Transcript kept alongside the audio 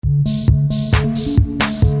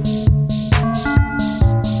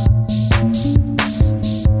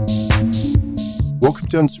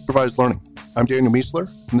to Unsupervised Learning. I'm Daniel Miesler,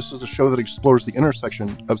 and this is a show that explores the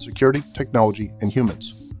intersection of security, technology, and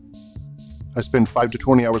humans. I spend 5 to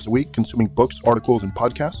 20 hours a week consuming books, articles, and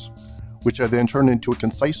podcasts, which I then turn into a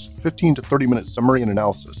concise 15 to 30-minute summary and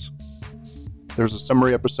analysis. There's a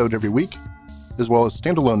summary episode every week, as well as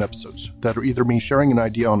standalone episodes that are either me sharing an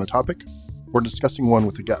idea on a topic or discussing one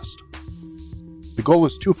with a guest. The goal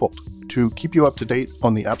is twofold: to keep you up to date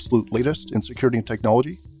on the absolute latest in security and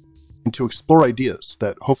technology, and to explore ideas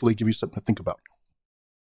that hopefully give you something to think about.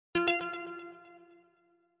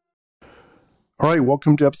 All right,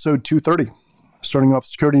 welcome to episode 230. Starting off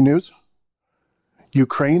security news.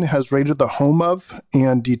 Ukraine has raided the home of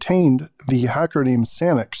and detained the hacker named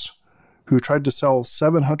Sanix, who tried to sell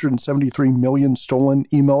 773 million stolen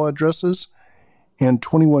email addresses and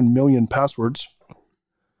 21 million passwords.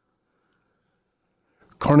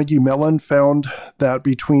 Carnegie Mellon found that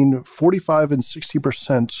between 45 and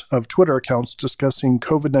 60% of Twitter accounts discussing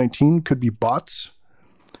COVID-19 could be bots.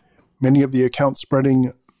 Many of the accounts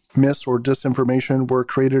spreading mis- or disinformation were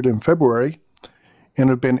created in February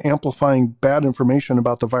and have been amplifying bad information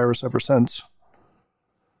about the virus ever since.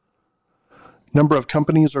 A number of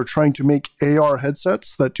companies are trying to make AR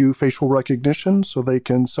headsets that do facial recognition so they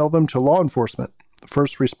can sell them to law enforcement,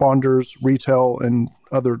 first responders, retail, and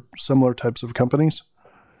other similar types of companies.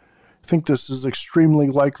 I think this is extremely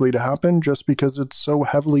likely to happen just because it's so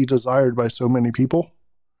heavily desired by so many people.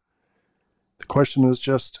 The question is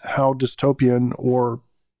just how dystopian or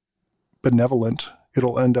benevolent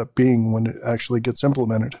it'll end up being when it actually gets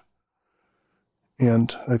implemented.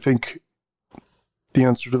 And I think the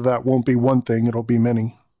answer to that won't be one thing, it'll be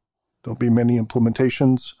many. There'll be many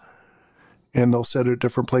implementations, and they'll set at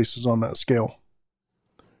different places on that scale.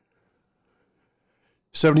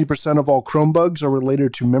 70% of all Chrome bugs are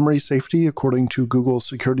related to memory safety, according to Google's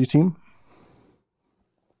security team.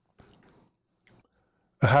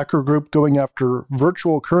 A hacker group going after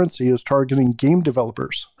virtual currency is targeting game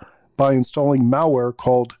developers by installing malware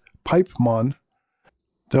called Pipemon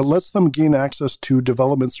that lets them gain access to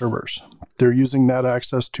development servers. They're using that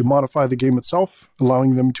access to modify the game itself,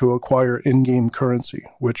 allowing them to acquire in-game currency,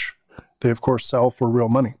 which they of course sell for real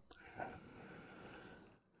money.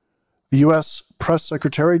 The U.S. press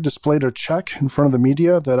secretary displayed a check in front of the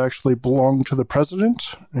media that actually belonged to the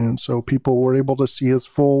president, and so people were able to see his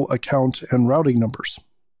full account and routing numbers.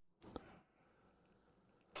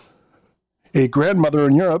 A grandmother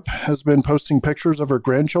in Europe has been posting pictures of her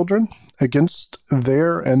grandchildren against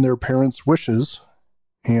their and their parents' wishes,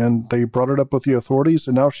 and they brought it up with the authorities,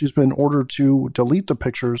 and now she's been ordered to delete the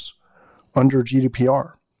pictures under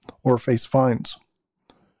GDPR or face fines.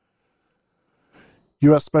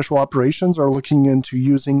 U.S. Special Operations are looking into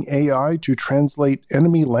using AI to translate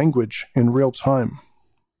enemy language in real time.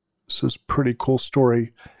 This is a pretty cool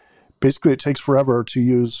story. Basically, it takes forever to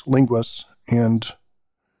use linguists and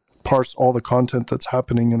parse all the content that's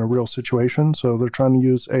happening in a real situation, so they're trying to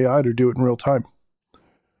use AI to do it in real time.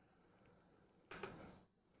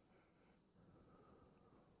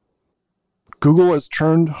 Google has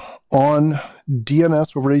turned on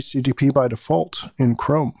DNS over HTTP by default in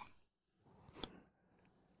Chrome.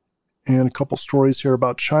 And a couple stories here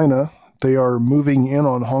about China. They are moving in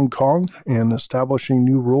on Hong Kong and establishing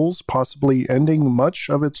new rules, possibly ending much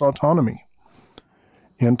of its autonomy.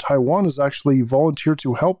 And Taiwan has actually volunteered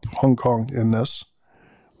to help Hong Kong in this,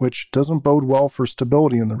 which doesn't bode well for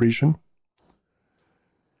stability in the region.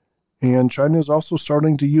 And China is also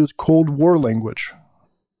starting to use Cold War language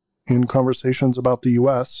in conversations about the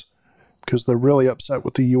U.S. because they're really upset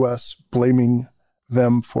with the U.S. blaming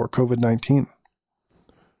them for COVID-19.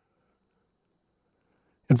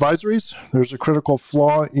 Advisories: there's a critical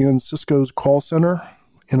flaw in Cisco's call center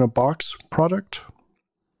in a box product.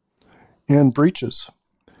 And breaches.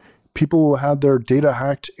 People who had their data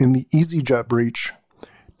hacked in the EasyJet breach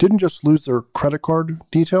didn't just lose their credit card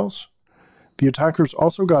details. The attackers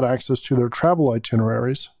also got access to their travel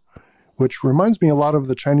itineraries, which reminds me a lot of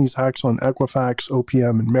the Chinese hacks on Equifax,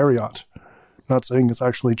 OPM, and Marriott. Not saying it's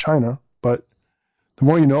actually China, but the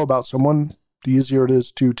more you know about someone, the easier it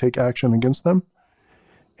is to take action against them.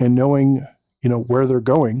 And knowing, where they're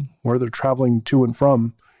going, where they're traveling to and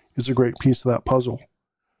from, is a great piece of that puzzle.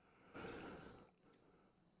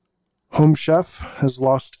 Home Chef has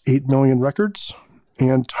lost 8 million records,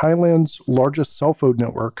 and Thailand's largest cell phone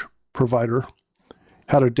network provider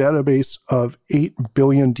had a database of 8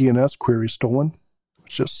 billion DNS queries stolen.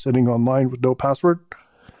 It's just sitting online with no password.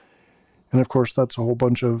 And of course, that's a whole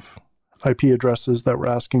bunch of IP addresses that were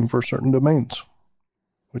asking for certain domains,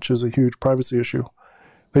 which is a huge privacy issue.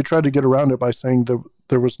 They tried to get around it by saying that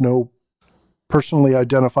there was no personally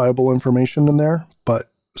identifiable information in there, but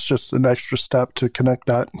it's just an extra step to connect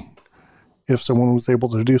that if someone was able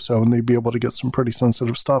to do so, and they'd be able to get some pretty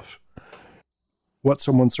sensitive stuff. What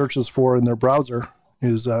someone searches for in their browser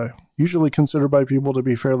is usually considered by people to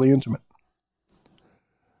be fairly intimate.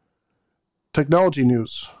 Technology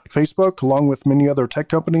news. Facebook, along with many other tech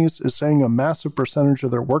companies, is saying a massive percentage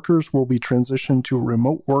of their workers will be transitioned to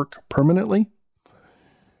remote work permanently.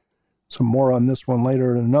 Some more on this one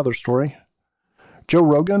later in another story. Joe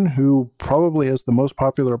Rogan, who probably has the most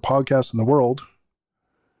popular podcast in the world,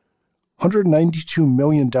 192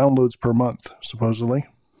 million downloads per month, supposedly,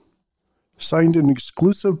 signed an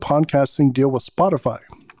exclusive podcasting deal with Spotify.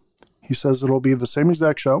 He says it'll be the same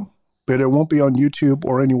exact show, but it won't be on YouTube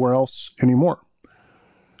or anywhere else anymore.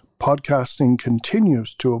 Podcasting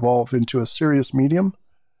continues to evolve into a serious medium.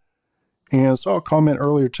 And I saw a comment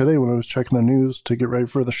earlier today when I was checking the news to get ready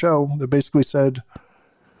for the show that basically said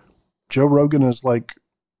Joe Rogan is like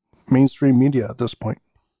mainstream media at this point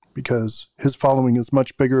because his following is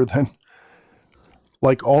much bigger than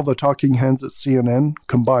like all the talking heads at CNN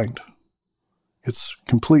combined. It's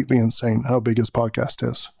completely insane how big his podcast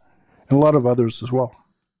is, and a lot of others as well.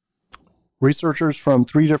 Researchers from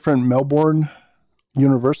 3 different Melbourne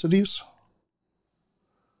universities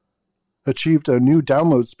achieved a new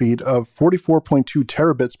download speed of 44.2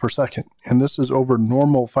 terabits per second, and this is over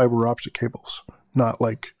normal fiber optic cables, not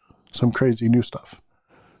like some crazy new stuff.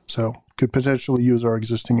 So could potentially use our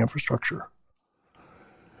existing infrastructure.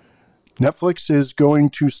 Netflix is going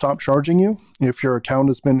to stop charging you if your account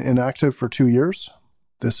has been inactive for 2 years.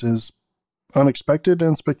 This is unexpected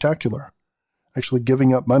and spectacular. Actually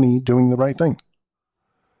giving up money, doing the right thing.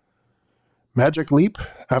 Magic Leap,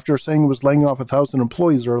 after saying it was laying off 1,000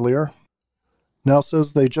 employees earlier, now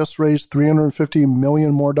says they just raised $350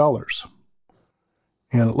 million more.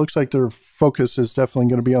 And it looks like their focus is definitely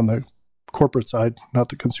going to be on the corporate side, not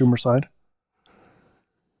the consumer side.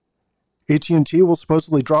 AT&T will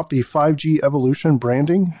supposedly drop the 5G Evolution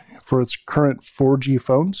branding for its current 4G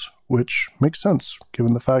phones, which makes sense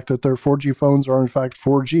given the fact that their 4G phones are in fact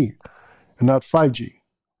 4G and not 5G,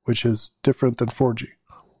 which is different than 4G.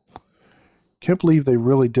 Can't believe they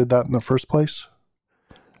really did that in the first place.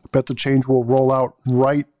 I bet the change will roll out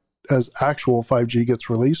right as actual 5G gets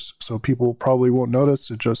released, so people probably won't notice.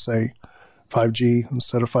 It just say 5G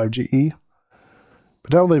instead of 5GE.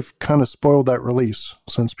 But now they've kind of spoiled that release,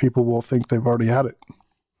 since people will think they've already had it.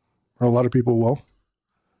 Or a lot of people will.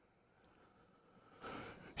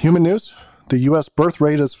 Human news. The U.S. birth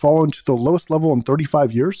rate has fallen to the lowest level in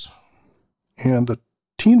 35 years. And the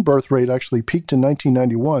teen birth rate actually peaked in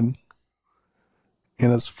 1991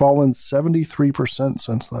 and has fallen 73%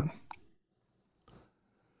 since then.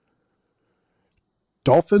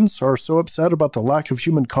 Dolphins are so upset about the lack of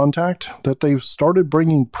human contact that they've started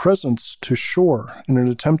bringing presents to shore in an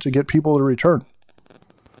attempt to get people to return.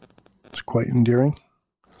 It's quite endearing.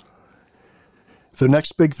 The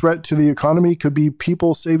next big threat to the economy could be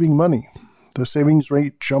people saving money. The savings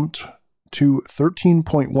rate jumped to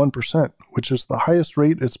 13.1%, which is the highest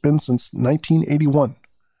rate it's been since 1981.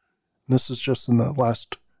 This is just in the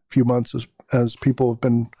last few months as people have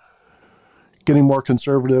been getting more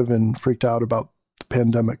conservative and freaked out about the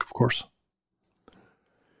pandemic, of course.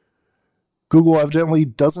 Google evidently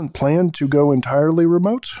doesn't plan to go entirely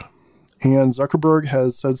remote, and Zuckerberg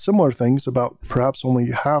has said similar things about perhaps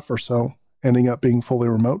only half or so ending up being fully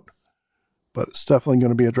remote, but it's definitely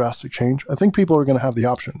going to be a drastic change. I think people are going to have the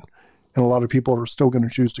option, and a lot of people are still going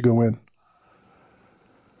to choose to go in.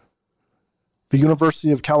 The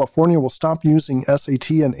University of California will stop using SAT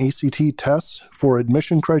and ACT tests for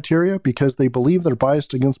admission criteria because they believe they're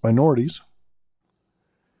biased against minorities.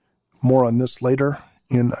 More on this later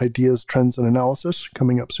in Ideas, Trends, and Analysis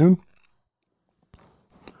coming up soon.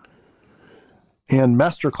 And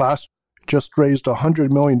Masterclass just raised $100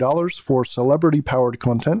 million for celebrity-powered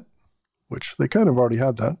content, which they kind of already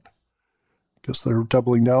had that. Guess they're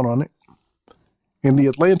doubling down on it. And The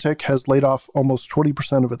Atlantic has laid off almost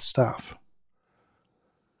 20% of its staff.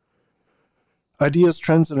 Ideas,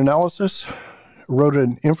 Trends, and Analysis wrote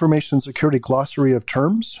an information security glossary of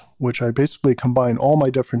terms, which I basically combine all my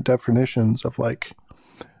different definitions of like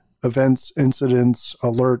events, incidents,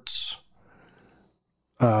 alerts,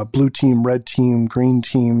 blue team, red team, green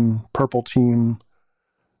team, purple team,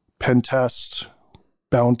 pen test,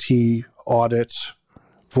 bounty, audit,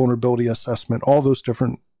 vulnerability assessment, all those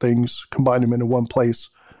different things, combine them into one place.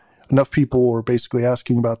 Enough people were basically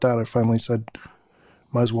asking about that. I finally said,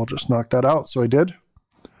 might as well just knock that out. So I did.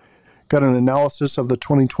 Got an analysis of the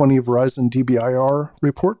 2020 Verizon DBIR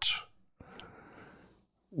report,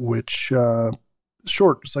 which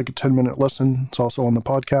short. It's like a 10-minute listen. It's also on the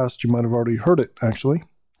podcast. You might have already heard it, actually.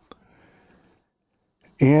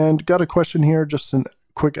 And got a question here, just a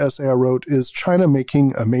quick essay I wrote. Is China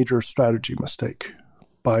making a major strategy mistake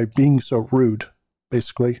by being so rude,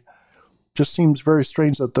 basically? Just seems very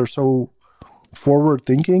strange that they're so forward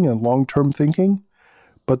thinking and long-term thinking,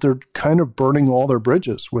 but they're kind of burning all their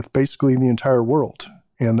bridges with basically the entire world.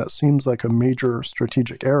 And that seems like a major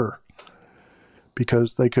strategic error,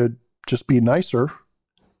 because they could just be nicer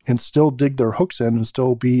and still dig their hooks in and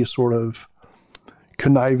still be sort of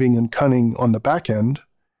conniving and cunning on the back end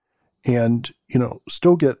and,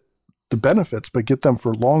 still get the benefits, but get them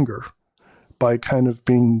for longer by kind of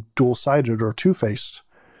being dual-sided or two-faced.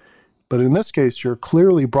 But in this case, you're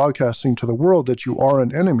clearly broadcasting to the world that you are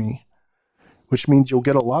an enemy, which means you'll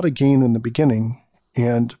get a lot of gain in the beginning,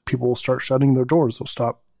 and people will start shutting their doors. They'll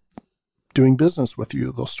stop doing business with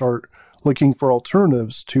you. They'll start looking for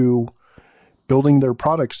alternatives to building their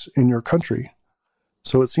products in your country.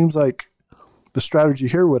 So it seems like the strategy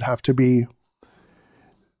here would have to be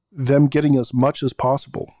them getting as much as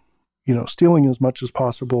possible, stealing as much as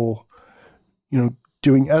possible,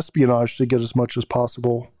 doing espionage to get as much as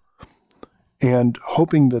possible, and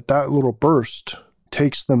hoping that that little burst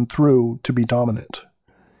takes them through to be dominant.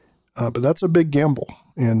 But that's a big gamble,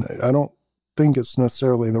 and I don't think it's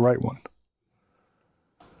necessarily the right one.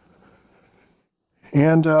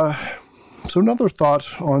 And so another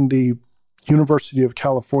thought on the University of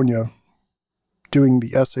California doing the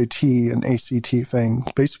SAT and ACT thing,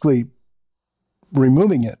 basically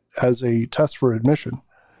removing it as a test for admission.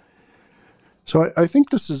 So I think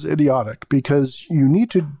this is idiotic, because you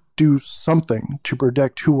need to do something to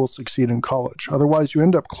predict who will succeed in college. Otherwise, you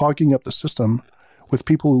end up clogging up the system with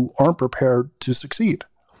people who aren't prepared to succeed,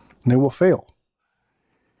 and they will fail.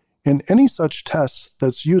 And any such test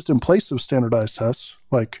that's used in place of standardized tests,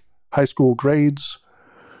 like high school grades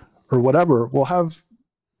or whatever, will have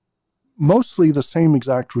mostly the same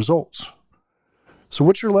exact results. So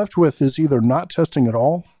what you're left with is either not testing at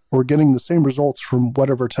all or getting the same results from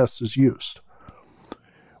whatever test is used.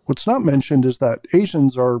 What's not mentioned is that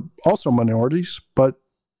Asians are also minorities, but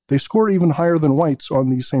they score even higher than whites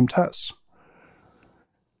on these same tests.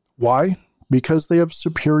 Why? Because they have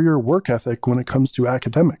superior work ethic when it comes to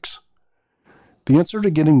academics. The answer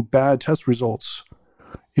to getting bad test results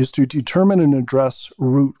is to determine and address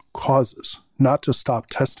root causes, not to stop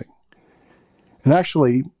testing. And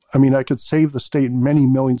actually, I could save the state many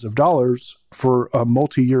millions of dollars for a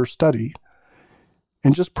multi-year study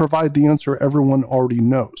and just provide the answer everyone already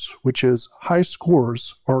knows, which is high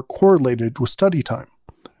scores are correlated with study time.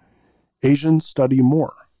 Asians study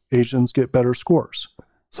more. Asians get better scores.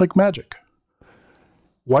 It's like magic.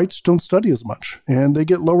 Whites don't study as much, and they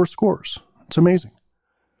get lower scores. It's amazing.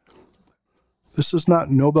 This is not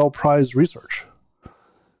Nobel Prize research.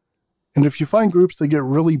 And if you find groups that get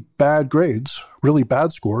really bad grades, really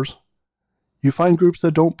bad scores, you find groups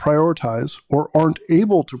that don't prioritize or aren't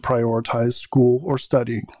able to prioritize school or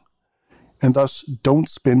studying, and thus don't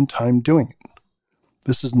spend time doing it.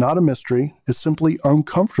 This is not a mystery. It's simply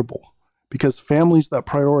uncomfortable, because families that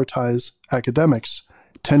prioritize academics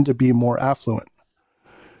tend to be more affluent.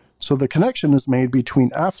 So the connection is made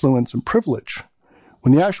between affluence and privilege,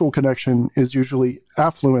 when the actual connection is usually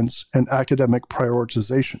affluence and academic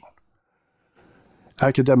prioritization,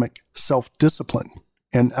 academic self-discipline,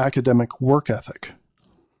 and academic work ethic.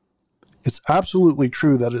 It's absolutely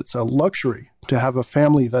true that it's a luxury to have a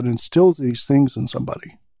family that instills these things in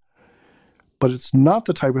somebody. But it's not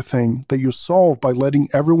the type of thing that you solve by letting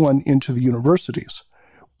everyone into the universities,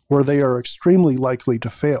 where they are extremely likely to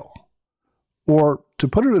fail. Or, to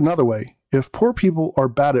put it another way, if poor people are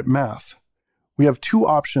bad at math, we have two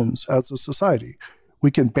options as a society. We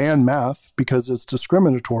can ban math because it's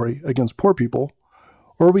discriminatory against poor people,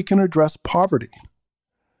 or we can address poverty.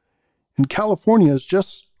 And California has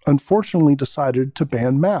just unfortunately decided to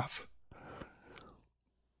ban math.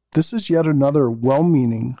 This is yet another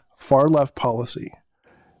well-meaning, far-left policy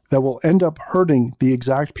that will end up hurting the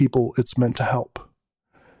exact people it's meant to help.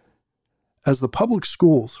 As the public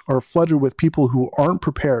schools are flooded with people who aren't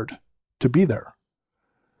prepared to be there,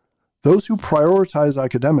 those who prioritize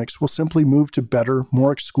academics will simply move to better,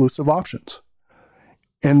 more exclusive options.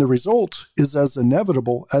 And the result is as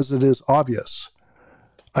inevitable as it is obvious,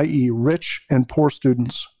 i.e., rich and poor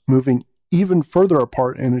students moving even further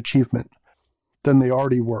apart in achievement than they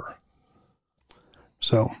already were.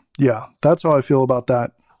 So, yeah, that's how I feel about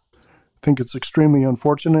that. I think it's extremely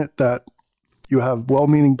unfortunate that you have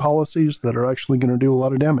well-meaning policies that are actually going to do a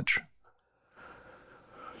lot of damage.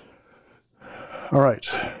 All right.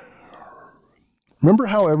 Remember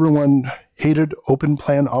how everyone hated open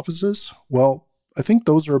plan offices? Well, I think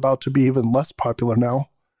those are about to be even less popular now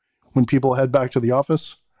when people head back to the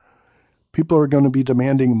office. People are going to be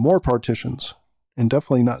demanding more partitions, and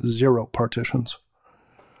definitely not 0 partitions.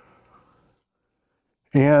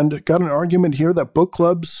 And got an argument here that book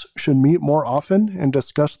clubs should meet more often and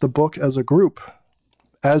discuss the book as a group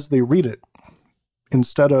as they read it,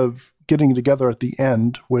 instead of getting together at the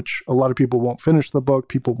end, which a lot of people won't finish the book,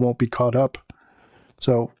 people won't be caught up.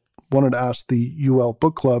 So wanted to ask the UL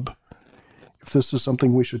Book Club if this is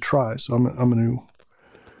something we should try. So I'm going to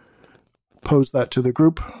pose that to the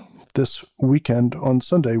group this weekend on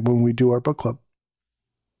Sunday when we do our book club.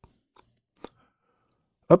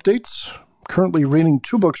 Updates. Currently reading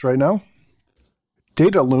 2 books right now.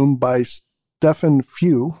 Data Loom by Stefan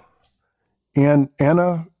Few and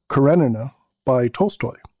Anna Karenina by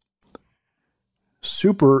Tolstoy.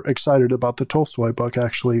 Super excited about the Tolstoy book,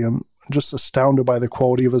 actually. I'm just astounded by the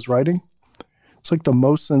quality of his writing. It's like the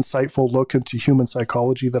most insightful look into human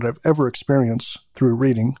psychology that I've ever experienced through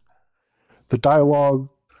reading. The dialogue,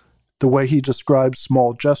 the way he describes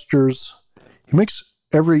small gestures, he makes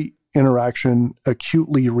every interaction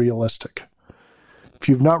acutely realistic. If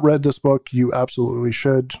you've not read this book, you absolutely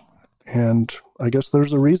should. And I guess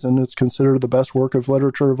there's a reason it's considered the best work of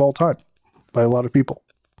literature of all time by a lot of people.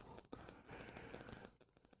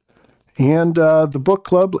 And the book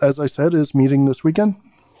club, as I said, is meeting this weekend,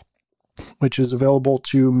 which is available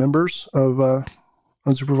to members of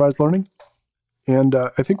Unsupervised Learning. And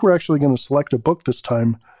I think we're actually going to select a book this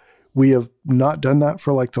time. We have not done that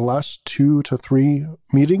for like the last 2 to 3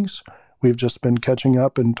 meetings. We've just been catching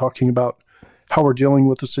up and talking about how we're dealing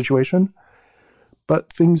with the situation.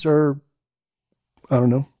 But things are, I don't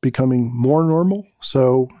know, becoming more normal.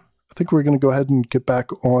 So I think we're going to go ahead and get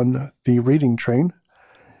back on the reading train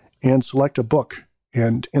and select a book.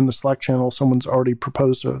 And in the Slack channel, someone's already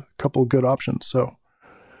proposed a couple of good options. So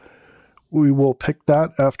we will pick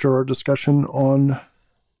that after our discussion on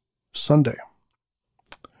Sunday.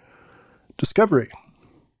 Discovery.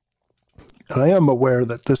 And I am aware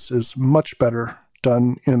that this is much better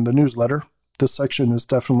done in the newsletter. This section is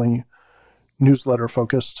definitely newsletter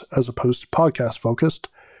focused as opposed to podcast focused,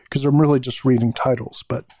 because I'm really just reading titles,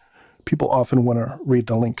 but people often want to read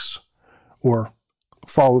the links or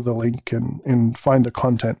follow the link and find the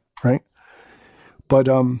content, right? But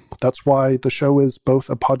that's why the show is both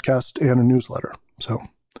a podcast and a newsletter. So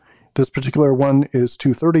this particular one is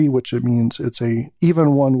 230, which it means it's a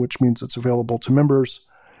even one, which means it's available to members.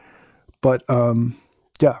 But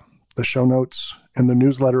yeah, the show notes and the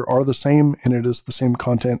newsletter are the same, and it is the same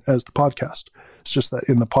content as the podcast. It's just that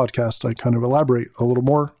in the podcast, I kind of elaborate a little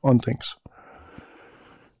more on things.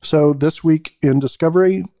 So this week in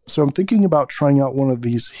Discovery, so I'm thinking about trying out one of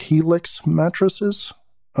these Helix mattresses.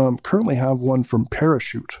 Currently have one from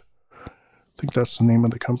Parachute. I think that's the name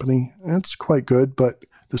of the company. It's quite good, but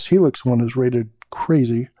this Helix one is rated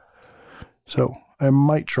crazy. So I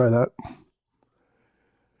might try that.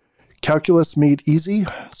 Calculus Made Easy.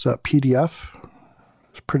 It's a PDF.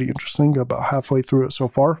 It's pretty interesting. Got about halfway through it so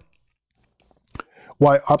far.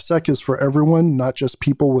 Why OPSEC is for everyone, not just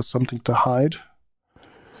people with something to hide.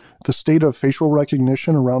 The state of facial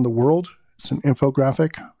recognition around the world. It's an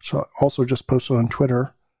infographic, which I also just posted on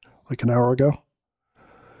Twitter like an hour ago.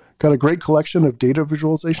 Got a great collection of data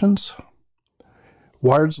visualizations.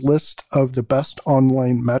 Wired's list of the best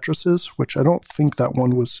online mattresses, which I don't think that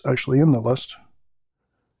one was actually in the list,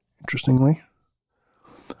 interestingly.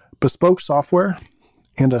 Bespoke software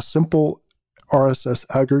and a simple RSS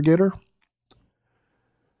aggregator.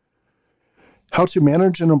 How to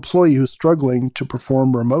manage an employee who's struggling to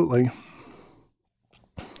perform remotely.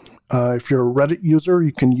 If you're a Reddit user,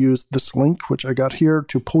 you can use this link, which I got here,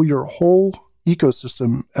 to pull your whole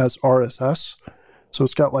ecosystem as RSS. So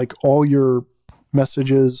it's got like all your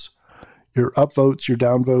messages, your upvotes, your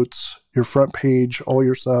downvotes, your front page, all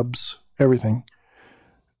your subs, everything.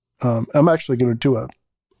 I'm actually going to do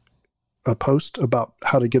a post about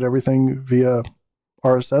how to get everything via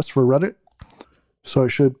RSS for Reddit. So I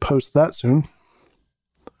should post that soon.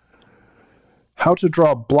 How to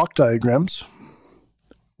draw block diagrams.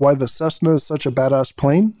 Why the Cessna is such a badass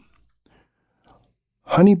plane.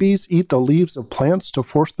 Honeybees eat the leaves of plants to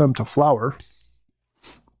force them to flower.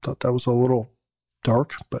 Thought that was a little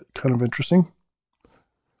dark, but kind of interesting.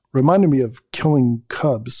 Reminded me of killing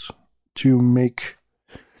cubs to make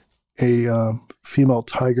a female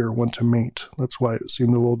tiger want to mate. That's why it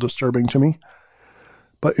seemed a little disturbing to me,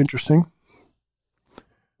 but interesting.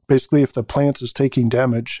 Basically, if the plant is taking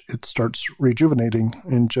damage, it starts rejuvenating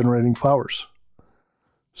and generating flowers.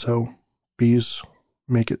 So bees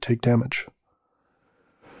make it take damage.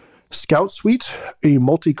 Scout Suite, a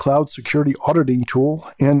multi-cloud security auditing tool,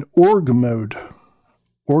 and Org Mode,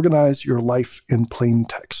 organize your life in plain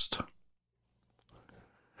text.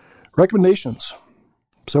 Recommendations.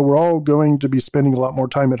 So we're all going to be spending a lot more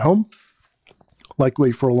time at home,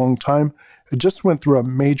 likely for a long time. I just went through a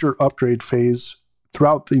major upgrade phase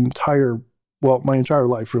throughout my entire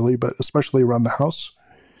life really, but especially around the house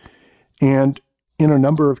and in a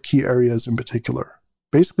number of key areas in particular.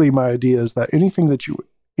 Basically, my idea is that anything that you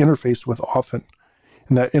interface with often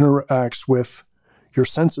and that interacts with your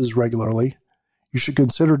senses regularly, you should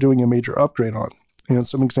consider doing a major upgrade on. And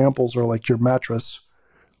some examples are like your mattress,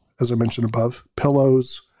 as I mentioned above,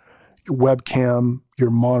 pillows, your webcam,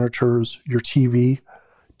 your monitors, your TV.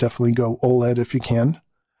 Definitely go OLED if you can.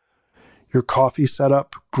 Your coffee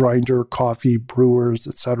setup, grinder, coffee, brewers,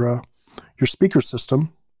 etc. Your speaker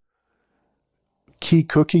system, key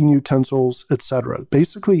cooking utensils, etc.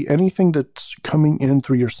 Basically anything that's coming in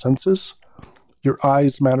through your senses. Your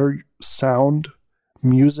eyes matter, sound,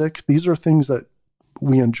 music. These are things that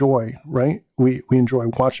we enjoy, right? We enjoy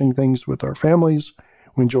watching things with our families.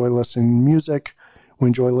 We enjoy listening to music. We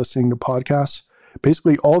enjoy listening to podcasts.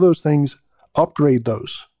 Basically, all those things, upgrade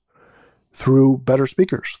those through better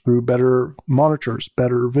speakers, through better monitors,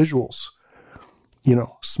 better visuals,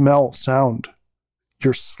 smell, sound,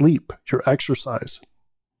 your sleep, your exercise.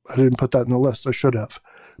 I didn't put that in the list. I should have.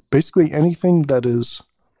 Basically, anything that is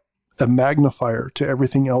a magnifier to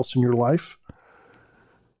everything else in your life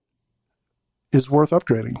is worth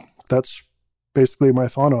upgrading. That's basically my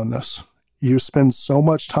thought on this. You spend so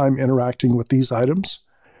much time interacting with these items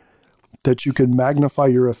that you can magnify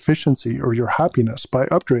your efficiency or your happiness by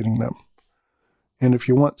upgrading them. And if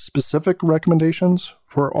you want specific recommendations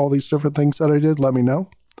for all these different things that I did, let me know.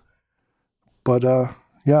 But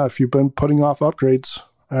if you've been putting off upgrades,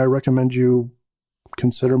 I recommend you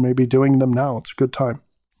consider maybe doing them now. It's a good time.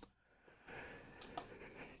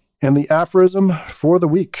 And the aphorism for the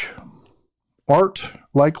week: art,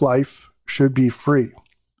 like life, should be free,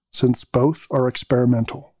 since both are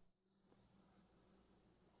experimental.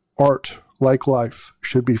 Art, like life,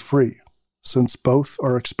 should be free, since both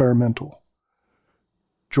are experimental.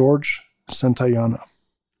 George Santayana.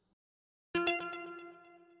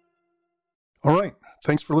 All right,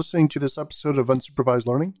 thanks for listening to this episode of Unsupervised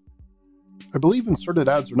Learning. I believe inserted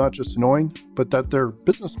ads are not just annoying, but that their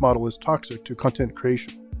business model is toxic to content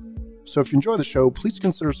creation. So if you enjoy the show, please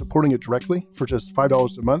consider supporting it directly for just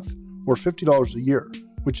 $5 a month or $50 a year,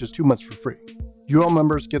 which is 2 months for free. UL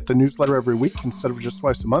members get the newsletter every week instead of just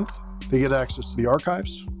twice a month. They get access to the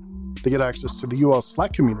archives. They get access to the UL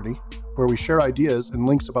Slack community, where we share ideas and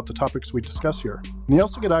links about the topics we discuss here. And they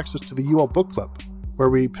also get access to the UL Book Club, where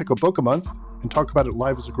we pick a book a month and talk about it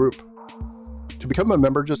live as a group. To become a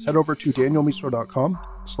member, just head over to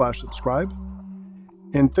danielmisro.com/subscribe.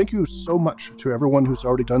 And thank you so much to everyone who's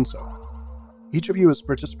already done so. Each of you is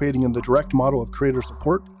participating in the direct model of creator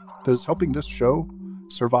support that is helping this show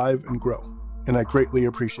survive and grow. And I greatly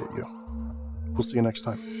appreciate you. We'll see you next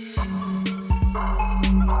time.